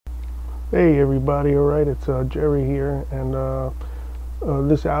Hey everybody, alright, it's Jerry here, and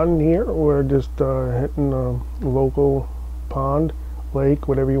this outing here, we're just hitting a local pond, lake,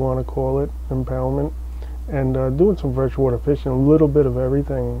 whatever you want to call it, impoundment, and doing some freshwater fishing, a little bit of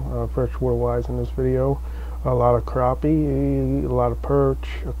everything freshwater wise in this video. A lot of crappie, a lot of perch,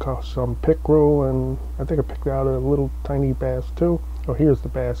 some pickerel, and I think I picked out a little tiny bass too. Oh, here's the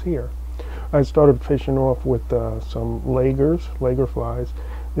bass here. I started fishing off with some lager flies.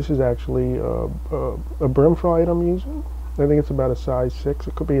 This is actually a brim fly that I'm using. I think it's about a size 6.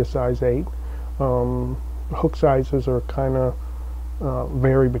 It could be a size 8. Hook sizes are kind of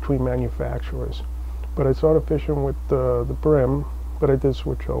vary between manufacturers. But I started fishing with the brim, but I did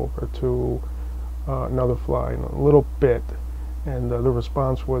switch over to another fly in a little bit, and the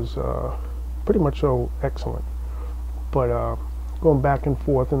response was pretty much so excellent. But going back and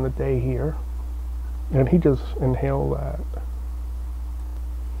forth in the day here, and he just inhaled that.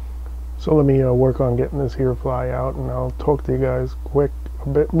 So let me work on getting this here fly out, and I'll talk to you guys a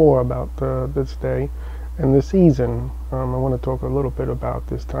bit more about this day and the season. I want to talk a little bit about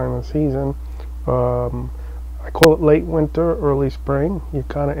this time of season. I call it late winter, early spring. You're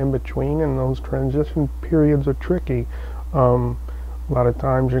kind of in between, and those transition periods are tricky. A lot of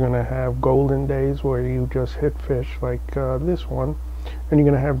times you're going to have golden days where you just hit fish like this one, and you're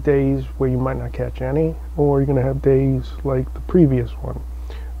going to have days where you might not catch any, or you're going to have days like the previous one.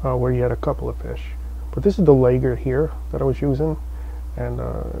 Where you had a couple of fish. But this is the lager here that I was using, and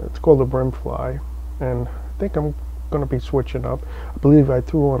it's called the brim fly, and I think I'm going to be switching up. I believe I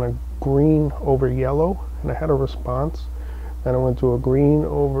threw on a green over yellow, and I had a response, and I went to a green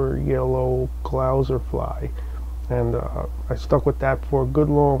over yellow clouser fly, and I stuck with that for a good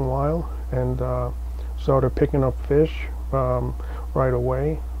long while, and started picking up fish right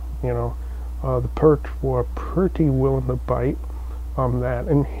away. You know, the perch were pretty willing to bite on that,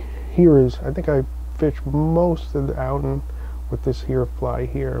 and here is, I think I fished most of the outing with this here fly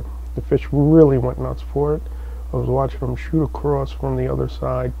here. The fish really went nuts for it. I was watching them shoot across from the other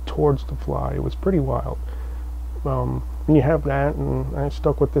side towards the fly. It was pretty wild. And you have that, and I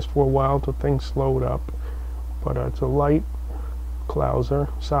stuck with this for a while till things slowed up. But it's a light clouser,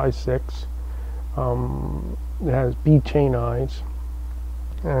 size 6. It has bead chain eyes,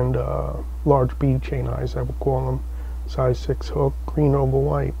 and large bead chain eyes, I would call them. Size 6 hook, green over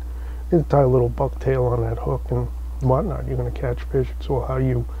white. You tie a little bucktail on that hook and whatnot. You're going to catch fish. It's all how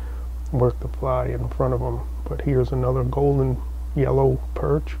you work the fly in front of them. But here's another golden yellow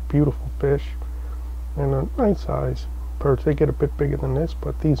perch, beautiful fish, and a nice size perch. They get a bit bigger than this,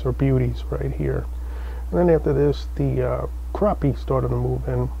 but these are beauties right here. And then after this, the crappie started to move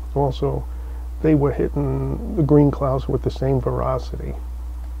in. Also, they were hitting the green clouds with the same veracity.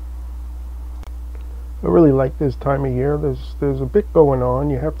 I really like this time of year. There's a bit going on.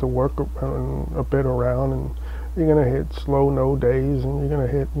 You have to work a bit around, and you're gonna hit slow no days, and you're gonna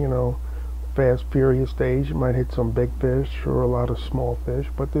hit, you know, fast furious days. You might hit some big fish or a lot of small fish,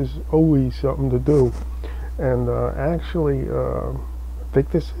 but there's always something to do. And actually, I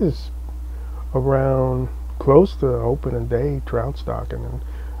think this is around close to opening day trout stocking, and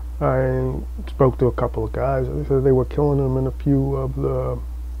I spoke to a couple of guys. They said they were killing them in a few of the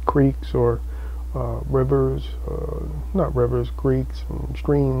creeks or rivers, not rivers, creeks and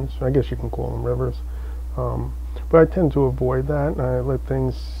streams. I guess you can call them rivers. But I tend to avoid that, and I let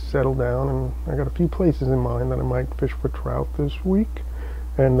things settle down, and I got a few places in mind that I might fish for trout this week.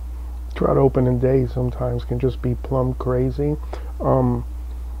 And trout opening day sometimes can just be plumb crazy.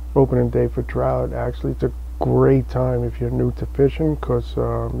 Opening day for trout, actually, it's a great time if you're new to fishing, because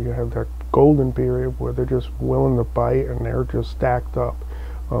you have that golden period where they're just willing to bite, and they're just stacked up.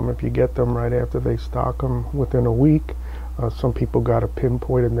 If you get them right after they stock them within a week, some people got it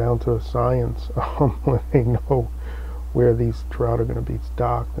pinpointed down to a science when they know where these trout are going to be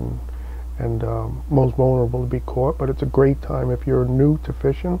stocked and most vulnerable to be caught. But it's a great time if you're new to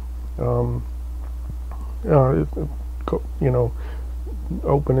fishing. You know,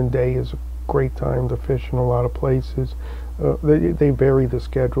 opening day is a great time to fish in a lot of places. They vary the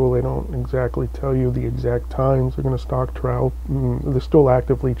schedule. They don't exactly tell you the exact times they're going to stock trout. They're still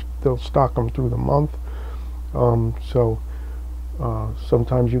actively, they'll stock them through the month. So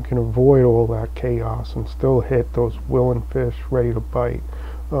sometimes you can avoid all that chaos and still hit those willing fish ready to bite.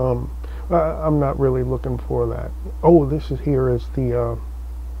 I'm not really looking for that. Oh, this is here is the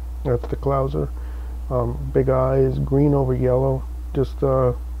that's the clouser. Big eyes, green over yellow. Just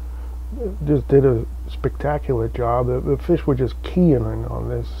did a spectacular job. The fish were just keying in on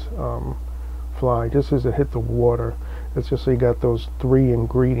this fly just as it hit the water. It's just so you got those 3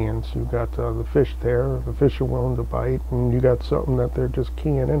 ingredients. You got the fish there, the fish are willing to bite, and you got something that they're just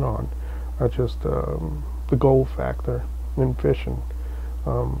keying in on. That's just the goal factor in fishing.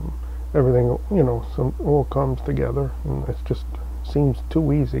 Everything, you know, all comes together, and it just seems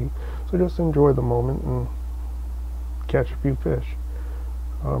too easy. So just enjoy the moment and catch a few fish.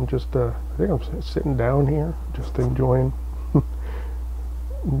 I think I'm sitting down here, just enjoying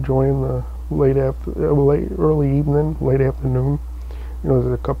the early evening, late afternoon. You know,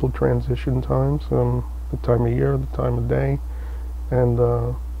 there's a couple of transition times, the time of year, the time of day, and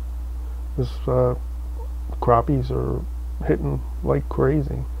this crappies are hitting like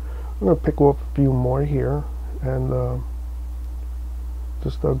crazy. I'm gonna pick off a few more here, and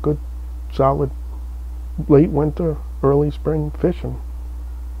just a good, solid late winter, early spring fishing.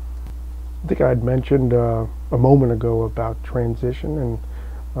 I think I had mentioned a moment ago about transition,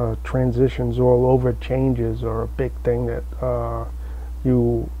 and transitions all over. Changes are a big thing that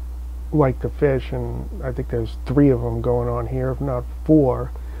you like to fish, and I think there's 3 of them going on here, if not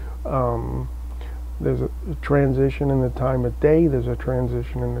 4. There's a transition in the time of day, there's a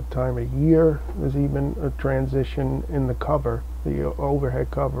transition in the time of year, there's even a transition in the cover, the overhead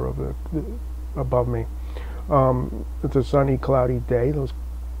cover of above me. It's a sunny, cloudy day,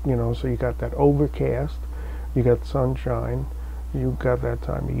 you know, so you got that overcast, you got sunshine, you got that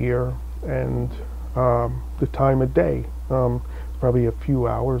time of year, and the time of day. Probably a few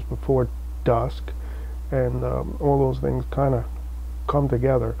hours before dusk, and all those things kind of come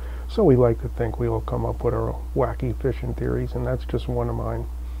together. So we like to think we all come up with our wacky fishing theories, and that's just one of mine.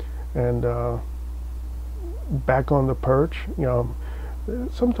 And back on the perch, you know,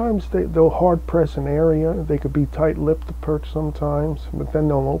 sometimes they'll hard press an area. They could be tight-lipped, the perch sometimes, but then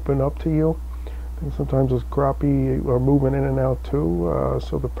they'll open up to you. And sometimes those crappie are moving in and out too,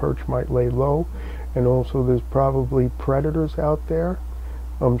 so the perch might lay low. And also there's probably predators out there.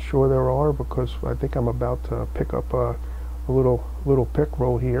 I'm sure there are, because I think I'm about to pick up a little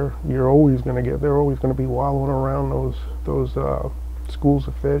pickerel here. They're always going to be wallowing around those schools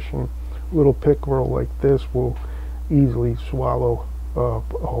of fish, and a little pickerel like this will easily swallow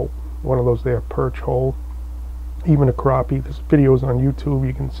one of those there perch whole. Even a crappie. There's videos on YouTube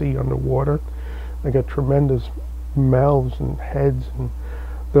you can see underwater. They got tremendous mouths and heads, and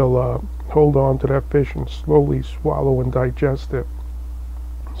they'll hold on to that fish and slowly swallow and digest it.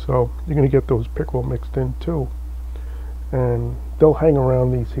 So you're going to get those pickerel mixed in too. And they'll hang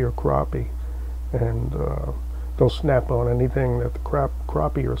around these here crappie, and they'll snap on anything that the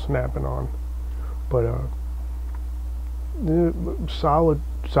crappie are snapping on. But solid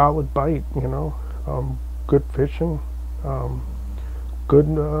bite, you know. Good fishing, good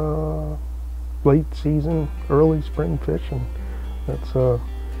late season, early spring fishing. That's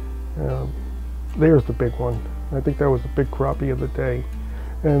there's the big one. I think that was the big crappie of the day.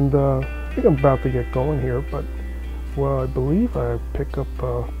 And I think I'm about to get going here, but well, I believe I picked up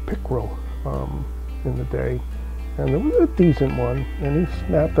a pickerel in the day, and it was a decent one, and he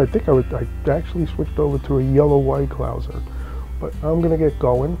snapped. I think I actually switched over to a yellow white clouser, but I'm gonna get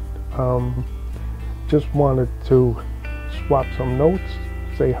going. Just wanted to swap some notes,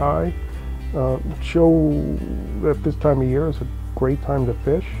 say hi, show that this time of year is a great time to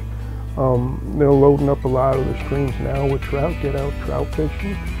fish. They're loading up a lot of the streams now with trout. Get out trout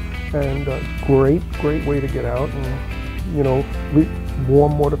fishing, and great way to get out. And you know,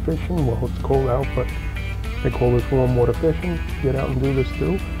 warm water fishing. Well, it's cold out, but they call this warm water fishing. Get out and do this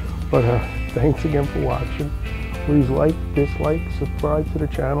too. But thanks again for watching. Please like, dislike, subscribe to the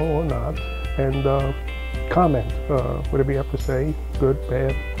channel or not, and comment whatever you have to say, good,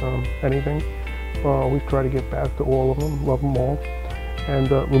 bad, anything. Always try to get back to all of them. Love them all.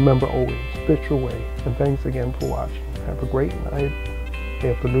 And remember, always fish your way. And thanks again for watching. Have a great night,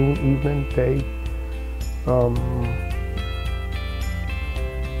 afternoon, evening, day,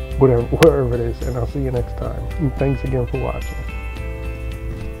 wherever it is. And I'll see you next time. And thanks again for watching.